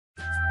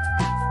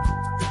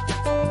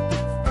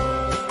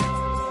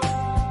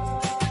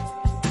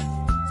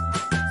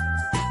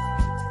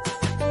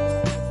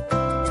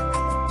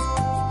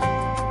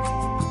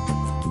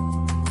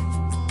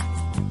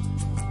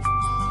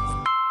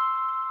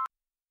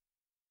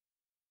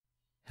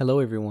Hello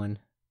everyone.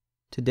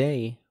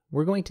 Today,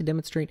 we're going to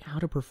demonstrate how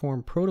to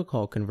perform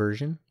protocol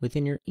conversion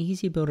within your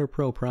EasyBuilder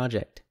Pro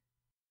project.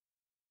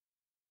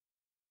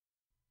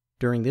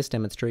 During this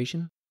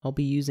demonstration, I'll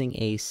be using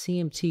a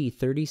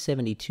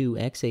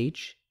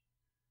CMT3072XH,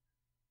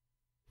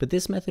 but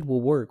this method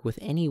will work with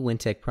any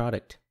Weintek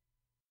product.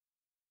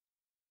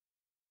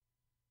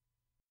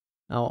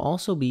 I'll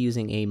also be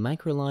using a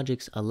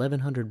MicroLogix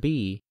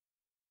 1100B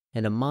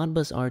and a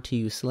Modbus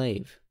RTU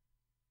slave.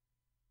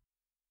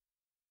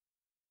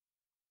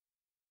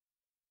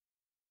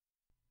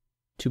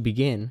 To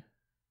begin,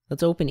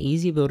 let's open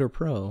EasyBuilder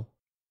Pro,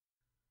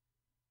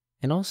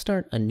 and I'll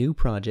start a new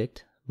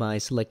project by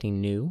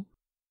selecting New,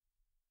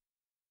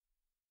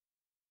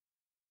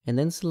 and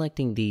then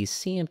selecting the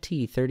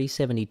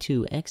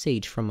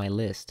CMT3072XH from my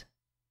list.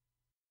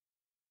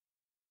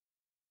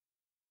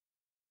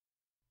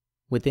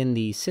 Within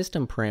the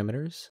system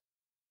parameters,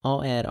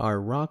 I'll add our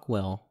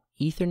Rockwell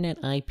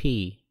Ethernet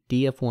IP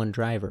DF1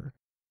 driver,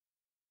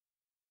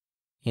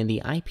 and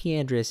the IP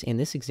address in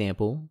this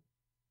example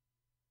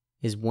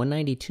is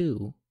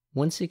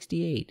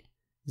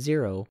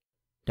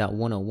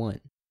 192.168.0.101.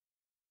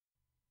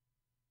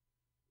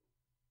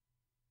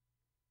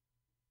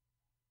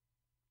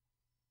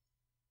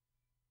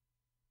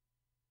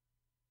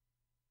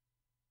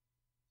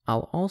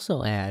 I'll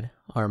also add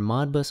our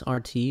Modbus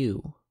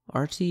RTU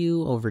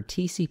over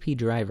TCP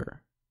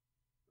driver.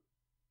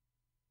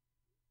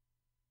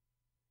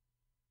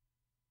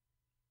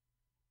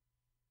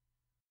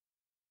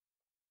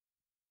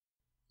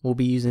 We'll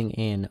be using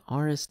an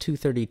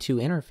RS-232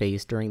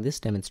 interface during this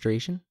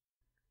demonstration,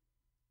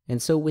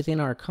 and so within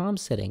our COM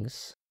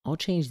settings, I'll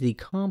change the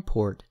COM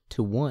port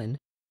to 1,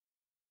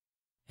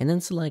 and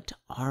then select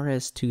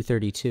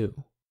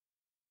RS-232.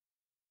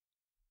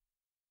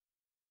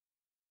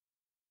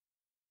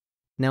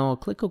 Now I'll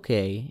click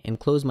OK and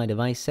close my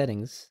device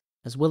settings,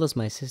 as well as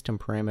my system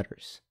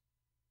parameters.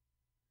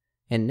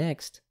 And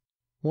next,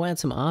 we'll add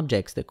some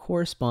objects that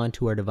correspond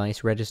to our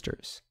device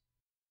registers.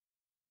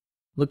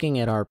 Looking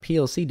at our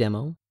PLC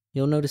demo,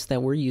 you'll notice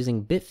that we're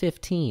using bit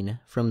 15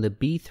 from the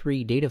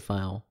B3 data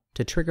file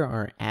to trigger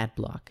our add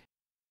block,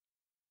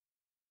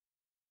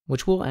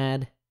 which will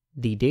add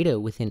the data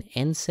within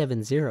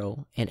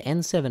N70 and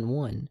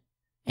N71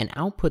 and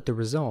output the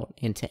result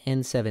into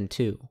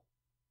N72.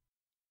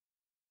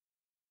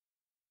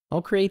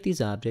 I'll create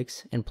these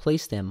objects and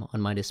place them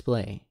on my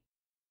display.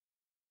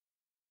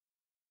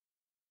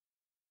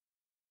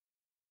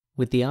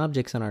 With the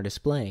objects on our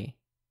display,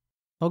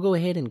 I'll go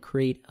ahead and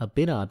create a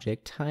bit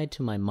object tied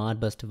to my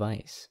Modbus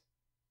device.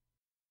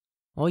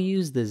 I'll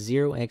use the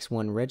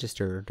 0x1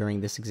 register during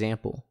this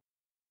example.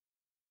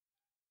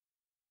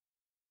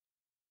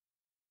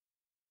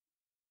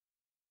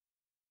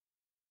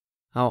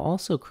 I'll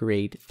also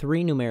create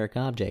 3 numeric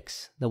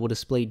objects that will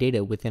display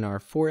data within our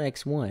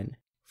 4x1,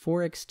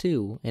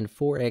 4x2, and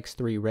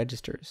 4x3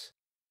 registers.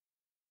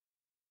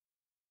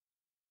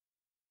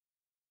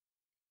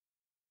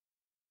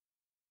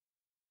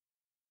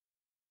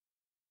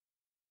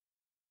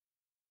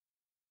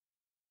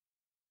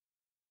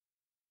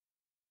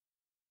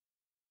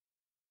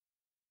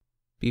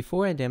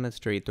 Before I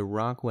demonstrate the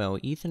Rockwell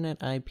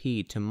Ethernet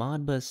IP to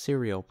Modbus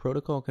serial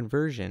protocol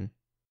conversion,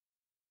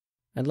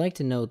 I'd like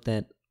to note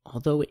that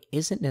although it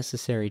isn't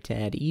necessary to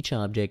add each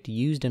object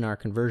used in our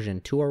conversion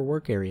to our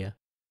work area,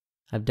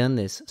 I've done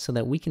this so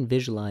that we can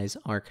visualize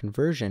our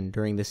conversion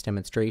during this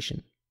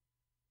demonstration.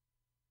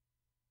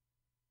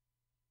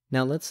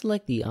 Now let's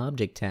select the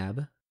Object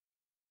tab,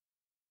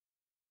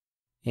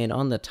 and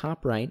on the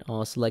top right,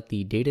 I'll select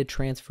the Data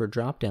Transfer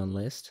drop-down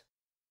list.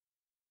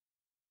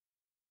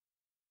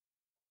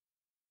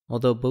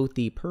 Although both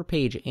the per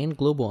page and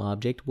global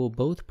object will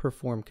both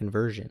perform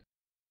conversion,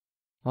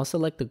 I'll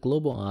select the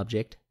global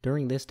object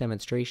during this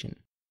demonstration.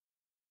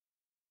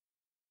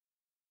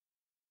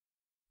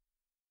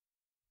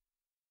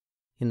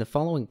 In the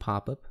following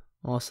pop-up,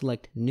 I'll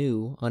select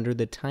New under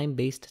the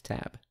Time-Based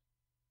tab.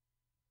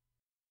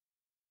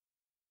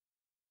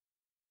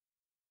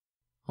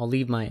 I'll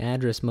leave my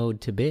address mode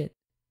to bit,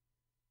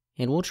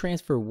 and we'll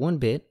transfer 1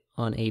 bit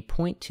on a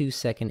 0.2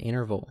 second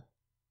interval.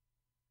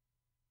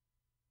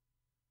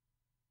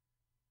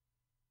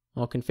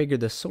 I'll configure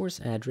the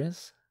source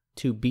address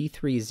to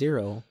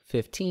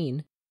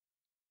B3015,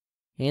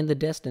 and the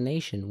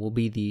destination will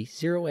be the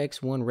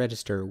 0x1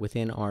 register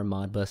within our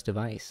Modbus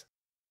device.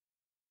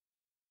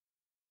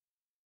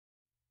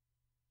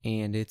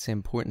 And it's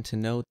important to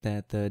note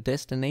that the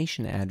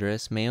destination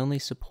address may only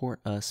support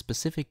a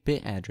specific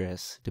bit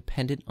address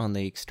dependent on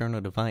the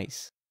external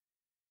device.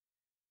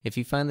 If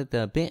you find that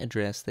the bit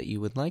address that you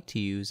would like to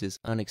use is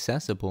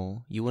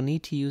inaccessible, you will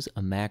need to use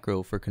a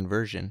macro for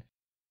conversion.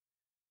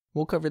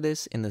 We'll cover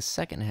this in the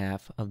second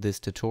half of this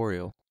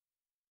tutorial.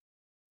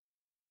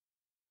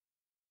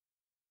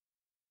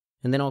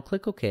 And then I'll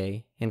click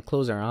OK and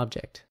close our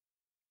object.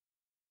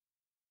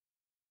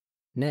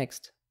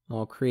 Next,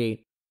 I'll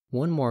create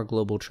one more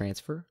global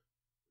transfer.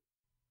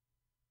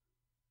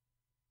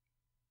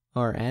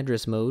 Our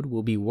address mode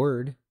will be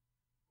Word,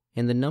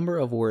 and the number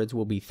of words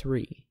will be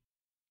 3.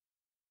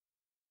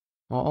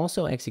 I'll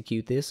also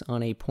execute this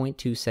on a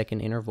 0.2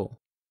 second interval.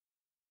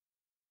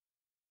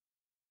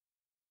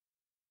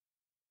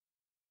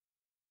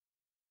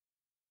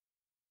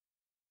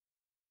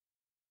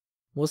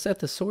 We'll set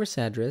the source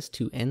address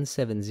to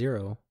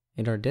N70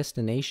 and our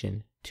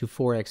destination to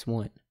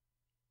 4x1.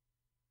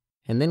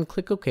 And then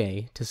click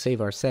OK to save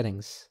our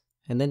settings,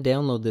 and then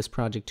download this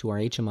project to our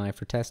HMI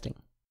for testing.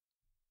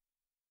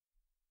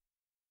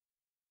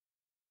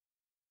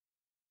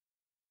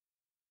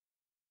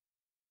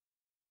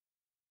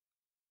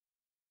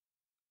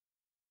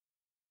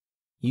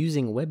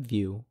 Using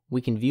WebView, we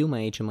can view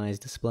my HMI's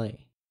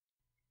display.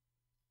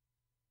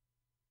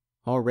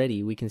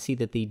 Already, we can see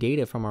that the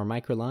data from our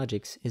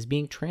MicroLogix is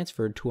being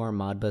transferred to our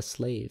Modbus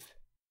slave.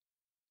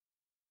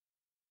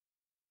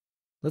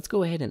 Let's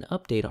go ahead and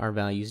update our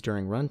values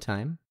during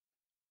runtime.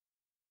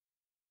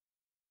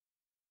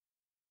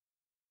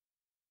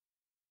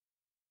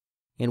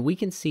 And we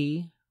can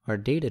see our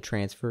data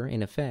transfer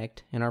in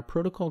effect, and our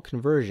protocol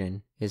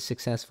conversion is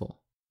successful.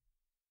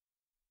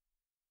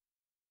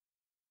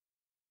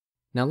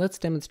 Now let's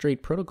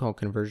demonstrate protocol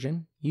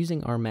conversion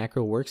using our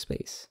macro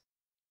workspace.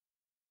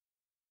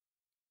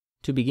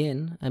 To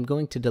begin, I'm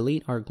going to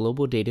delete our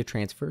global data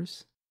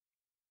transfers.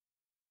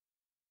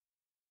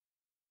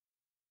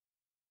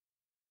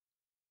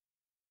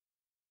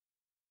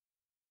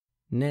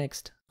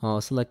 Next, I'll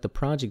select the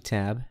Project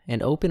tab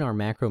and open our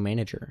Macro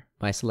Manager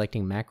by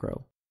selecting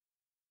Macro.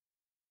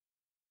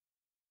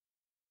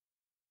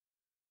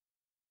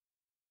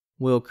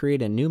 We'll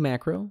create a new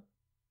macro,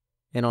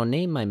 and I'll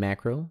name my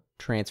macro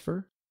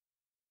Transfer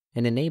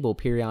and enable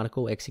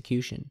periodical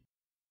execution.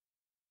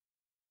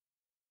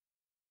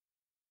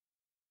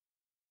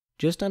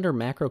 Just under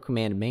macro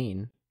command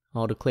main,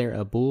 I'll declare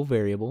a bool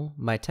variable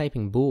by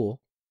typing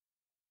bool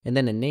and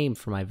then a name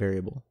for my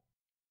variable.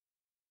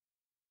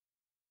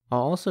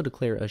 I'll also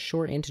declare a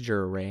short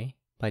integer array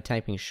by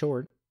typing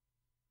short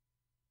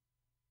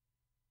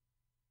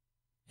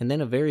and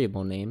then a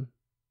variable name,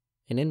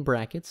 and in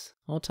brackets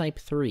I'll type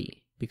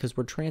 3 because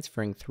we're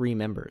transferring 3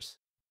 members.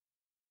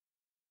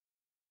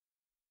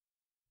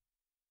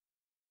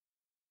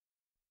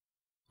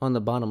 On the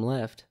bottom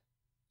left,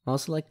 I'll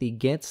select the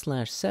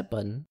get/set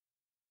button,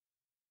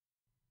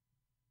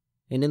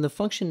 and in the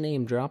function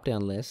name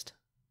drop-down list,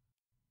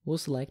 we'll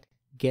select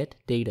get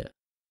data.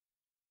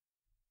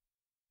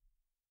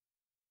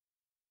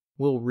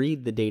 We'll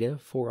read the data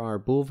for our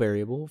bool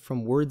variable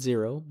from word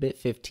 0 bit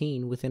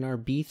 15 within our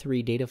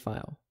B3 data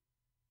file.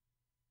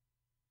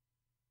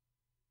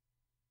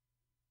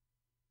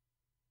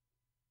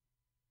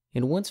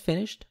 And once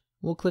finished,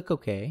 we'll click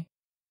OK.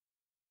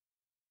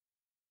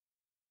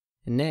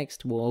 And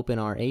next, we'll open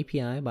our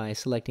API by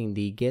selecting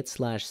the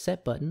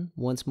get/set button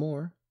once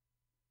more.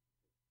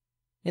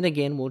 And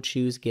again, we'll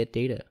choose Get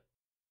Data.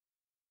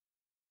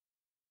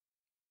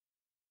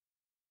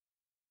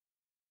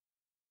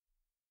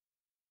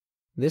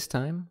 This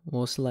time,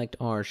 we'll select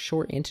our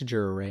short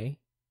integer array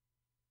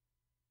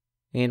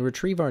and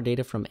retrieve our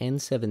data from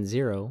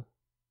N70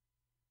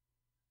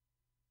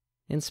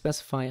 and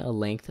specify a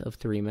length of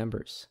 3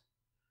 members.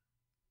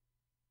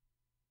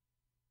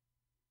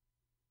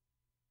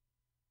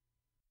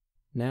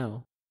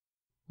 Now,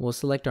 we'll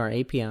select our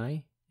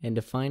API and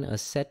define a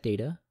set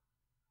data.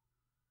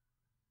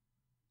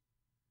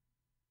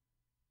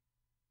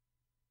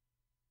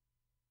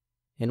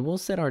 And we'll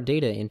set our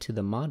data into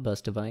the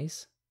Modbus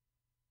device.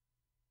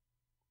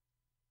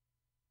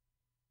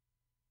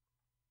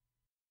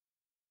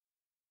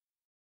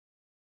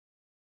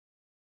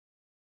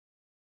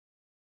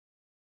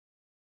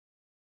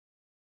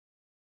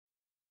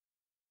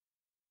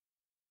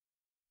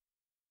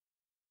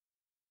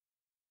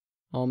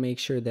 I'll make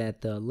sure that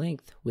the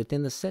length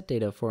within the set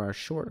data for our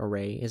short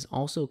array is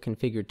also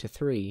configured to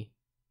 3.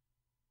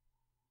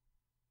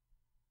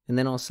 And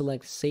then I'll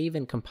select Save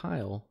and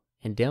Compile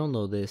and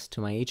download this to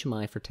my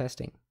HMI for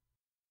testing.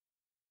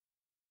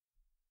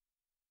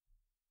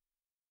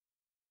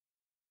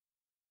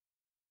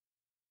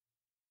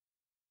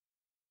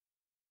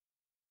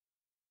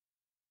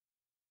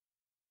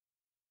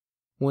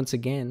 Once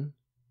again,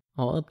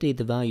 I'll update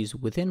the values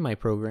within my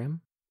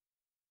program,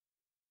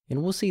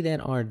 and we'll see that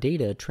our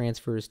data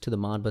transfers to the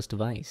Modbus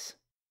device.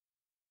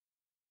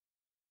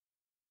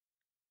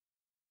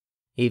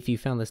 If you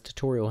found this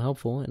tutorial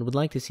helpful and would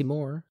like to see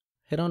more,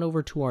 head on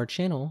over to our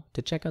channel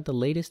to check out the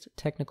latest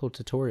technical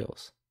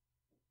tutorials.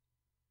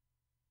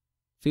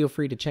 Feel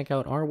free to check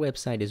out our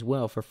website as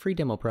well for free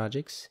demo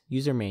projects,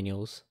 user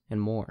manuals,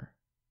 and more.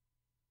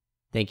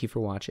 Thank you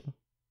for watching.